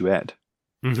statuette.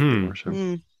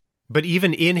 But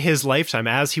even in his lifetime,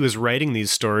 as he was writing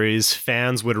these stories,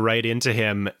 fans would write into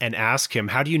him and ask him,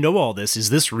 how do you know all this? Is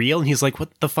this real? And he's like, what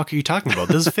the fuck are you talking about?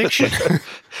 This is fiction.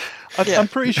 I'm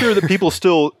pretty sure that people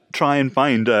still try and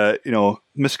find,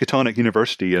 Miskatonic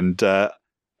University and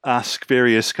ask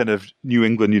various kind of New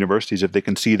England universities if they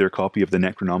can see their copy of the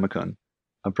Necronomicon.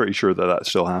 I'm pretty sure that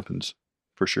still happens,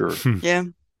 for sure. Yeah.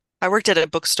 I worked at a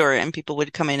bookstore and people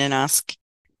would come in and ask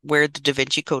where the Da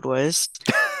Vinci Code was.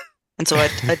 And so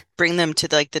I'd bring them to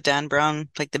like the Dan Brown,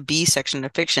 like the B section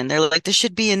of fiction. They're like, this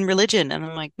should be in religion. And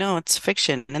I'm like, no, it's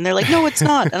fiction. And they're like, no, it's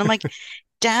not. And I'm like,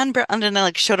 Dan Brown. And then I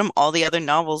like showed them all the other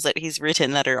novels that he's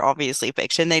written that are obviously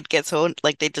fiction. They'd get so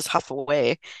like, they'd just huff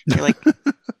away. You're like,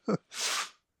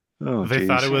 they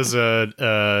thought it was a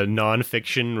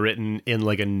nonfiction written in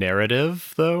like a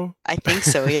narrative, though. I think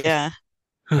so. Yeah.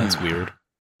 That's weird.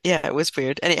 Yeah, it was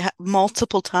weird. And it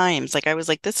multiple times. Like I was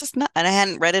like, this is not, and I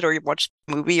hadn't read it or watched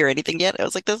the movie or anything yet. I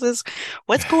was like,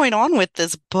 what's going on with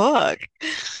this book?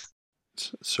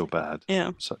 It's so bad.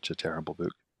 Yeah. Such a terrible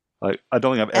book. I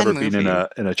don't think I've ever been in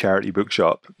a charity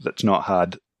bookshop that's not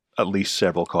had at least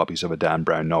several copies of a Dan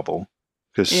Brown novel,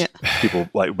 because people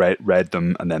like read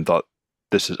them and then thought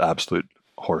this is absolute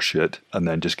horseshit, and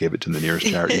then just gave it to the nearest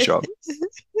charity shop.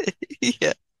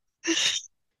 Yeah.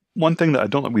 One thing that I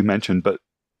don't think we mentioned, but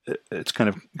it's kind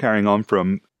of carrying on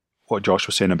from what Josh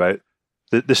was saying about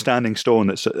the standing stone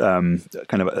that's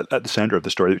kind of at the center of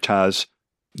the story, which has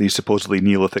these supposedly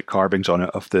Neolithic carvings on it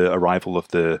of the arrival of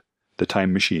the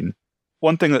time machine.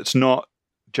 One thing that's not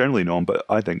generally known, but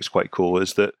I think is quite cool,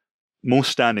 is that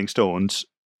most standing stones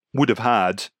would have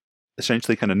had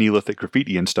essentially kind of Neolithic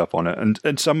graffiti and stuff on it.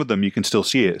 And some of them you can still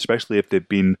see it, especially if they've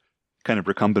been kind of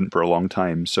recumbent for a long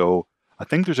time. So I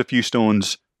think there's a few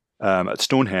stones at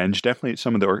Stonehenge, definitely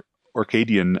some of the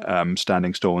Orcadian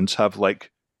standing stones have like,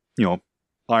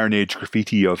 Iron Age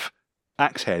graffiti of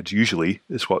axe heads, usually,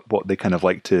 is what they kind of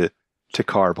like to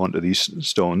carve onto these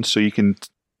stones. So you can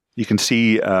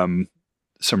see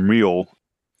some real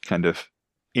kind of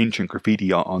ancient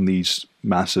graffiti on these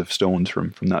massive stones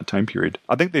from that time period.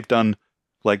 I think they've done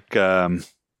like,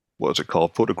 what is it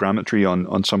called? Photogrammetry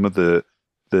on some of the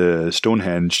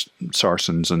Stonehenge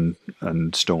sarcens and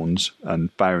stones,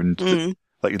 and found the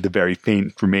very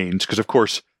faint remains, because of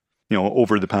course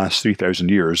over the past 3,000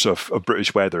 years of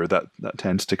British weather, that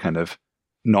tends to kind of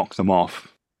knock them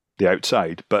off the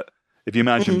outside. But if you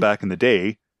imagine back in the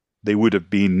day, they would have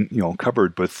been,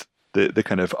 covered with the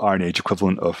kind of Iron Age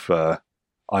equivalent of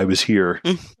I was here.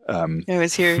 I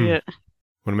was here, yeah.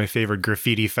 One of my favorite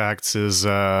graffiti facts is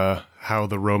how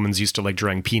the Romans used to like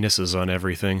drawing penises on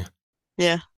everything.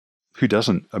 Yeah. Who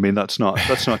doesn't? I mean, that's not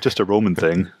just a Roman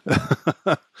thing.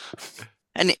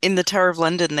 And in the Tower of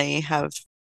London, they have,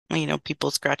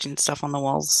 people scratching stuff on the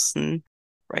walls and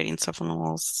writing stuff on the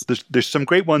walls. There's some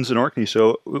great ones in Orkney.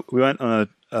 So we went on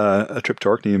a trip to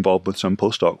Orkney involved with some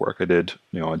postdoc work I did,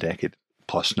 a decade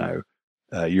plus now,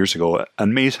 years ago.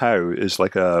 And Maze Howe is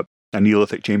like a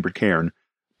Neolithic chambered cairn,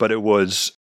 but it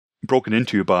was broken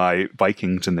into by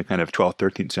Vikings in the kind of 12th,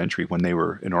 13th century when they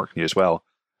were in Orkney as well.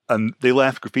 And they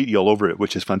left graffiti all over it,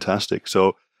 which is fantastic.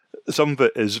 So some of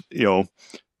it is,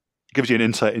 gives you an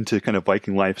insight into kind of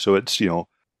Viking life. So it's,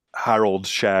 Harold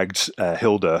shagged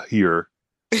Hilda here.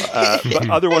 But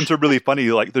other ones are really funny.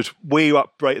 Like there's way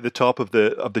up right at the top of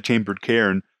the chambered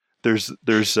cairn, there's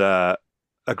a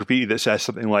graffiti that says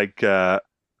something like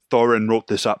Thorin wrote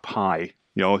this up high.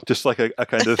 Just like a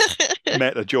kind of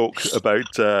meta joke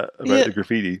about the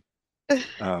graffiti.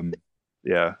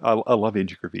 Yeah, I love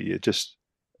ancient graffiti. It's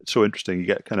so interesting. You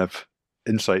get kind of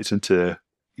insights into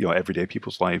everyday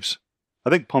people's lives. I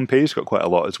think Pompeii's got quite a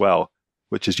lot as well,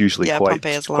 which is usually quite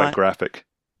graphic.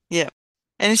 Yeah,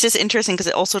 and it's just interesting because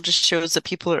it also just shows that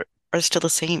people are still the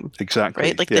same. Exactly,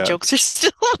 right? Like the jokes are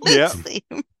still the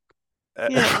same.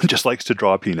 Everyone just likes to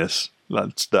draw a penis.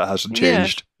 That hasn't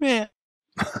changed. Yeah.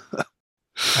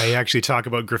 I actually talk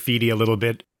about graffiti a little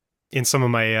bit in some of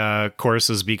my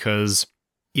courses because,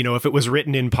 if it was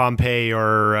written in Pompeii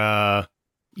or, on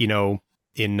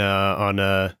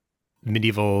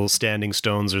medieval standing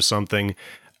stones or something,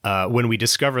 when we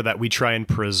discover that, we try and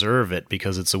preserve it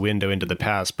because it's a window into the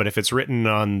past. But if it's written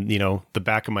on, the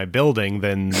back of my building,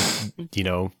 then,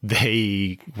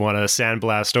 they want to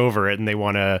sandblast over it and they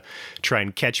want to try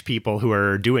and catch people who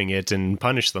are doing it and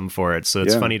punish them for it. So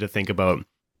it's funny to think about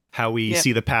how we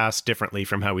see the past differently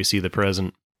from how we see the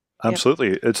present.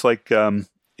 Absolutely. It's like,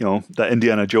 that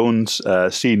Indiana Jones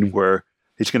scene where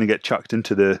he's going to get chucked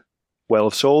into the Well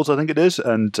of Souls, I think it is.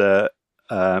 And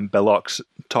Belloc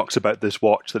talks about this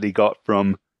watch that he got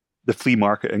from the flea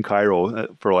market in Cairo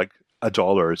for like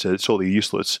 $1. It's totally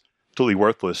useless, totally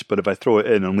worthless. But if I throw it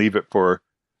in and leave it for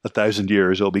 1,000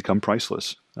 years, it'll become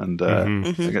priceless. And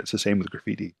I think it's the same with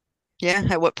graffiti. Yeah.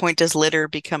 At what point does litter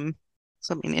become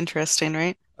something interesting,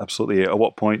 right? Absolutely. At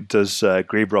what point does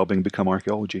grave robbing become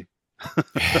archaeology?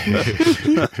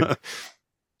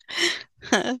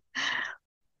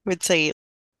 Would say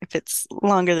if it's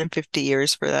longer than 50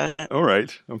 years for that. All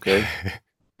right. Okay.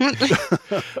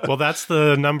 Well, that's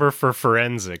the number for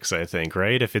forensics, I think,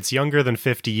 right? If it's younger than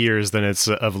 50 years, then it's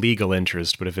of legal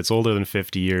interest. But if it's older than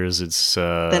 50 years, it's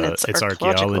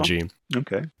archaeology.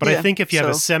 Okay. But I think if you have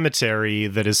a cemetery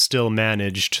that is still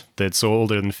managed, that's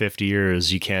older than 50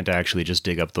 years, you can't actually just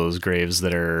dig up those graves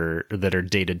that are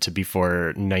dated to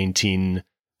before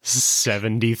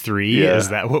 1973. Is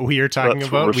that what we are talking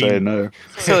about? What we're saying now.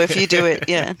 So if you do it,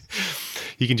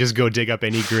 you can just go dig up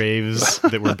any graves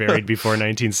that were buried before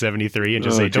 1973 and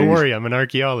just say, don't worry, I'm an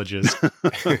archaeologist.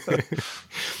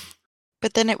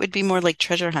 But then it would be more like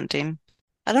treasure hunting.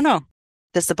 I don't know.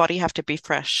 Does the body have to be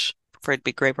fresh for it to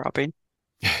be grave robbing?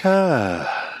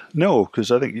 No,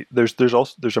 because I think there's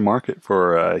a market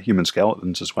for human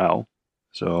skeletons as well.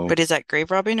 So, but is that grave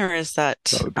robbing or is that...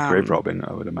 That would be grave robbing,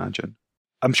 I would imagine.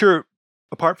 I'm sure,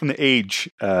 apart from the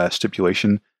age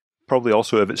stipulation, probably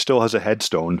also if it still has a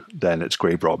headstone, then it's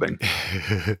grave robbing.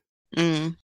 Yeah.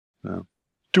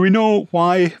 Do we know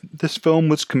why this film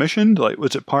was commissioned? Like,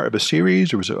 was it part of a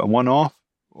series or was it a one-off?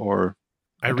 Or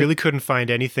I really couldn't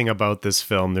find anything about this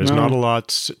film. There's not a lot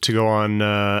to go on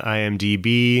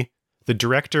IMDb. The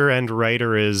director and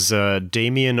writer is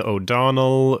Damien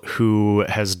O'Donnell, who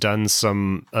has done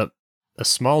a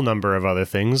small number of other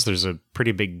things. There's a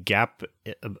pretty big gap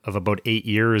of about 8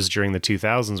 years during the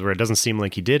 2000s where it doesn't seem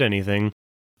like he did anything.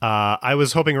 I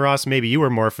was hoping, Ross, maybe you were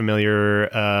more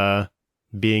familiar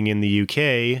being in the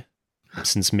UK,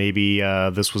 since maybe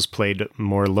this was played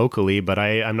more locally, but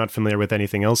I'm not familiar with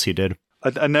anything else he did.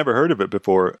 I never heard of it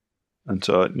before, and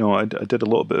so I did a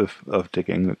little bit of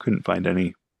digging. I couldn't find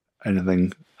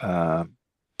anything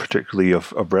particularly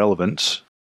of relevance.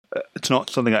 It's not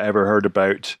something I ever heard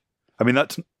about. I mean,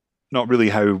 that's not really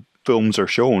how films are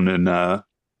shown in the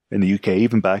UK,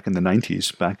 even back in the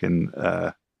 90s, back in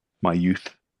my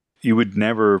youth. You would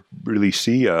never really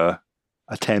see a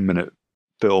 10-minute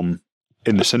film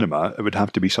in the cinema. It would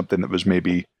have to be something that was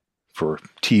maybe for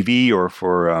TV or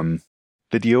for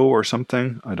video or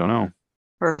something. I don't know.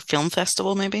 Or a film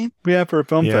festival, maybe? Yeah, for a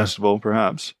film festival,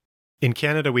 perhaps. In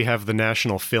Canada, we have the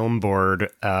National Film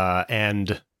Board,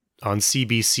 and on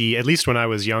CBC, at least when I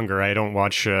was younger, I don't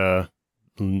watch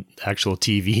actual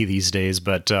TV these days,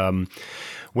 but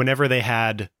whenever they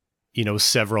had,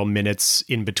 several minutes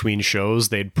in between shows,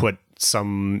 they'd put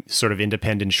some sort of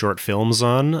independent short films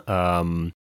on.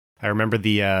 I remember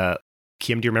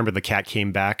Kim, do you remember the Cat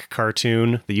Came Back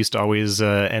cartoon? They used to always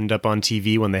end up on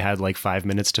TV when they had like 5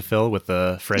 minutes to fill with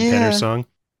the Fred Penner song.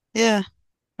 Yeah.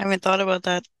 I haven't thought about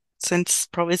that since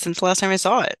the last time I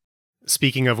saw it.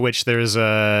 Speaking of which, there's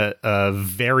a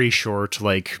very short,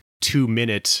 like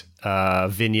 2-minute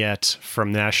vignette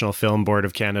from the National Film Board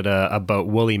of Canada about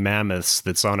woolly mammoths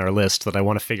that's on our list that I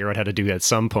want to figure out how to do at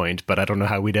some point, but I don't know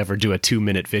how we'd ever do a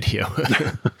 2-minute video.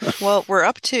 Well, we're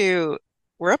up to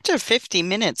 50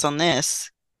 minutes on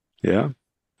this. Yeah.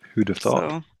 Who'd have thought?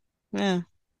 So, yeah.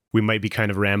 We might be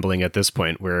kind of rambling at this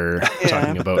point. We're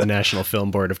talking about National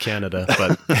Film Board of Canada,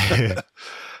 but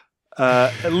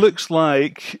it looks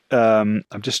like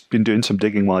I've just been doing some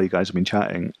digging while you guys have been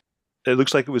chatting. It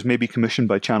looks like it was maybe commissioned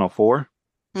by Channel 4,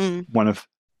 one of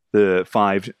the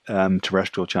 5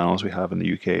 terrestrial channels we have in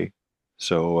the UK.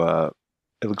 So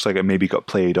it looks like it maybe got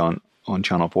played on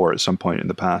Channel 4 at some point in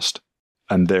the past.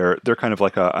 And they're kind of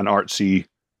like an artsy,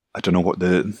 I don't know what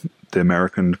the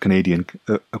American Canadian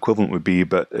equivalent would be,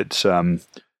 but it's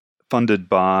funded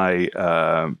by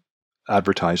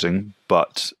advertising,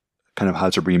 but kind of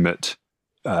has a remit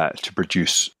to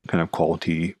produce kind of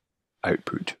quality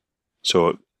output.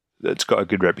 So it's got a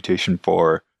good reputation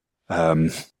for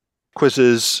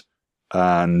quizzes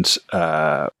and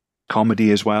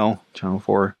comedy as well. Channel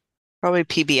 4. Probably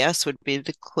PBS would be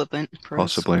the equivalent for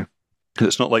possibly. Because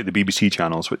it's not like the BBC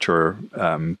channels, which are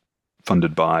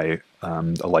funded by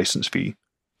a license fee,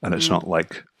 and it's not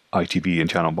like ITV and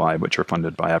Channel Y, which are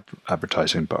funded by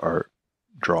advertising but are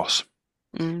dross.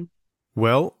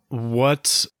 Well,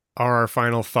 what are our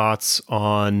final thoughts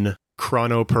on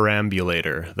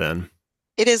Chrono-Perambulator then?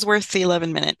 It is worth the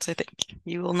 11 minutes, I think.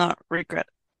 You will not regret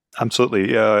it.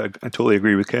 Absolutely. Yeah, I totally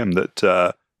agree with Kim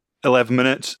that 11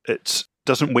 minutes, it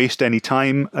doesn't waste any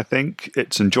time, I think.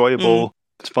 It's enjoyable,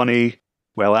 it's funny,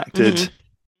 well acted,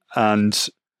 and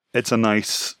it's a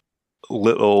nice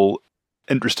little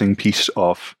interesting piece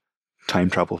of time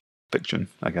travel fiction,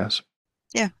 I guess.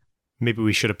 Yeah. Maybe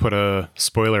we should have put a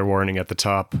spoiler warning at the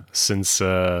top since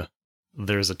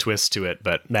there's a twist to it,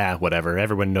 but whatever.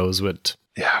 Everyone knows that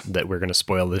we're going to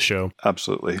spoil this show.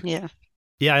 Absolutely. Yeah.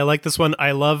 Yeah, I like this one.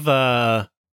 I love a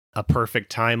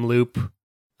perfect time loop.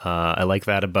 I like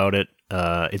that about it.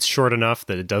 It's short enough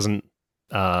that it doesn't,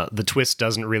 the twist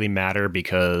doesn't really matter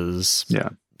because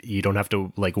you don't have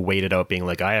to like wait it out being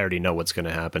like, I already know what's going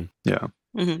to happen. Yeah.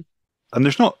 And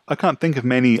I can't think of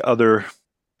many other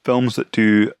films that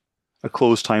do a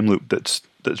closed time loop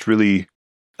that's really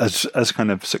as kind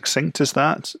of succinct as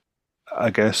that. I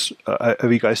guess.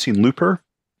 Have you guys seen Looper?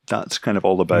 That's kind of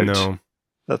all about. No.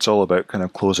 That's all about kind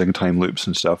of closing time loops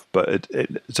and stuff, but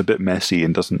it's a bit messy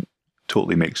and doesn't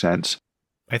totally make sense.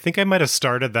 I think I might have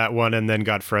started that one and then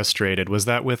got frustrated. Was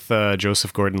that with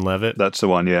Joseph Gordon-Levitt? That's the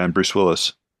one, yeah, and Bruce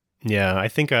Willis. Yeah, I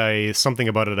think something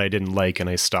about it I didn't like, and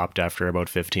I stopped after about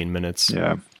 15 minutes.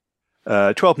 Yeah.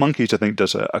 12 Monkeys, I think,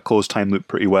 does a closed time loop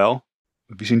pretty well.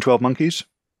 Have you seen 12 Monkeys?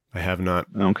 I have not.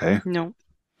 Okay. No.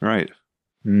 Right.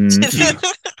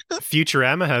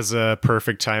 Futurama has a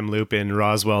perfect time loop in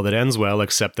Roswell that ends well,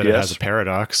 except that it has a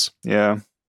paradox. Yeah,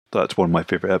 that's one of my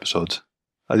favorite episodes.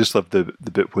 I just love the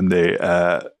bit when they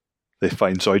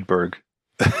find Zoidberg.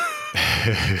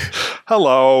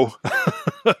 Hello.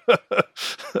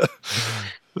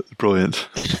 Brilliant.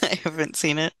 I haven't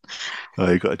seen it. Oh,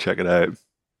 you got to check it out.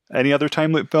 Any other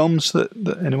time loop films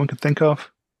that anyone could think of?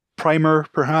 Primer,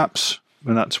 perhaps. I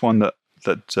mean, that's one that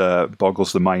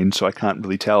boggles the mind, so I can't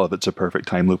really tell if it's a perfect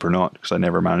time loop or not, because I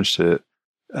never managed to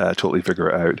totally figure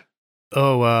it out.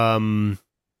 Oh,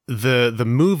 the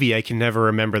movie I can never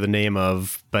remember the name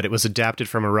of, but it was adapted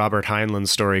from a Robert Heinlein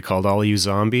story called All You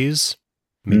Zombies.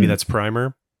 Maybe that's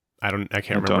Primer. I can't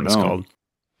remember what it's called.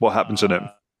 What happens in it?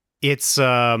 It's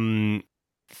some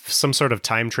sort of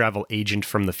time travel agent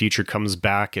from the future comes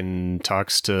back and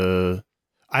talks to...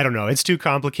 I don't know. It's too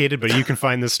complicated, but you can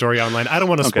find this story online. I don't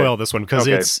want to spoil this one because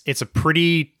it's a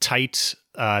pretty tight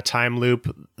time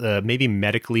loop. Maybe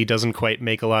medically doesn't quite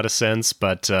make a lot of sense,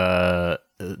 but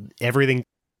everything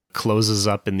closes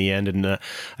up in the end. And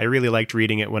I really liked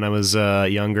reading it when I was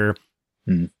younger.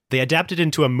 They adapted it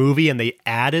into a movie and they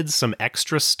added some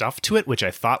extra stuff to it, which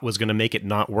I thought was going to make it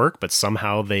not work, but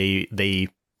somehow they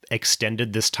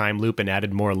extended this time loop and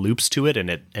added more loops to it, and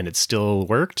it still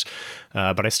worked.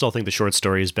 But I still think the short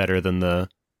story is better than the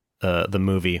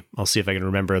movie. I'll see if I can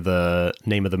remember the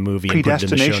name of the movie and put it in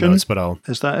the show notes. But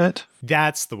is that it?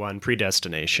 That's the one.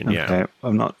 Predestination. Okay. Yeah.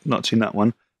 I've not seen that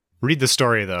one. Read the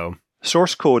story though.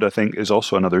 Source Code, I think, is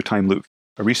also another time loop,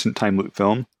 a recent time loop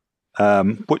film,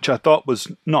 which I thought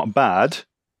was not bad.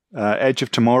 Edge of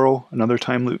Tomorrow, another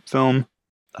time loop film.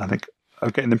 I think I'm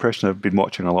getting the impression I've been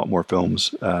watching a lot more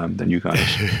films than you guys.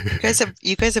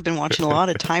 You guys have been watching a lot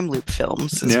of time loop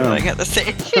films, is what I got to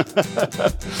say.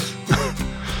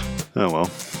 Oh, well.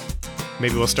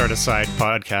 Maybe we'll start a side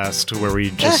podcast where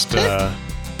we just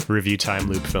review time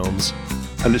loop films.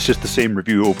 And it's just the same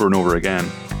review over and over again.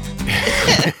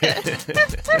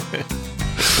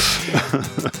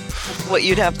 What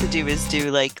you'd have to do is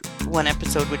do like one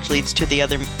episode which leads to the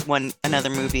other one, another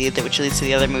movie that which leads to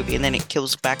the other movie, and then it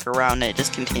kills back around and it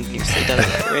just continuously does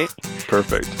that, right?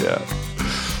 Perfect, yeah.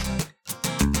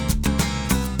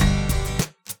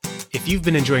 If you've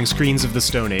been enjoying Screens of the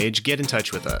Stone Age, get in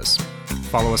touch with us.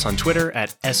 Follow us on Twitter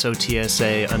at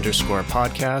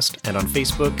SOTSA_podcast and on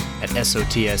Facebook at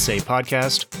SOTSA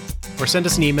podcast, or send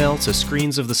us an email to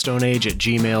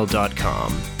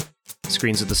screensofthestoneage@gmail.com.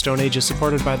 Screens of the Stone Age is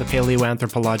supported by the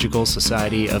Paleoanthropological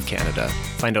Society of Canada.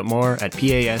 Find out more at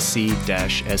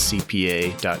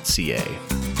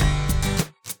pasc-scpa.ca.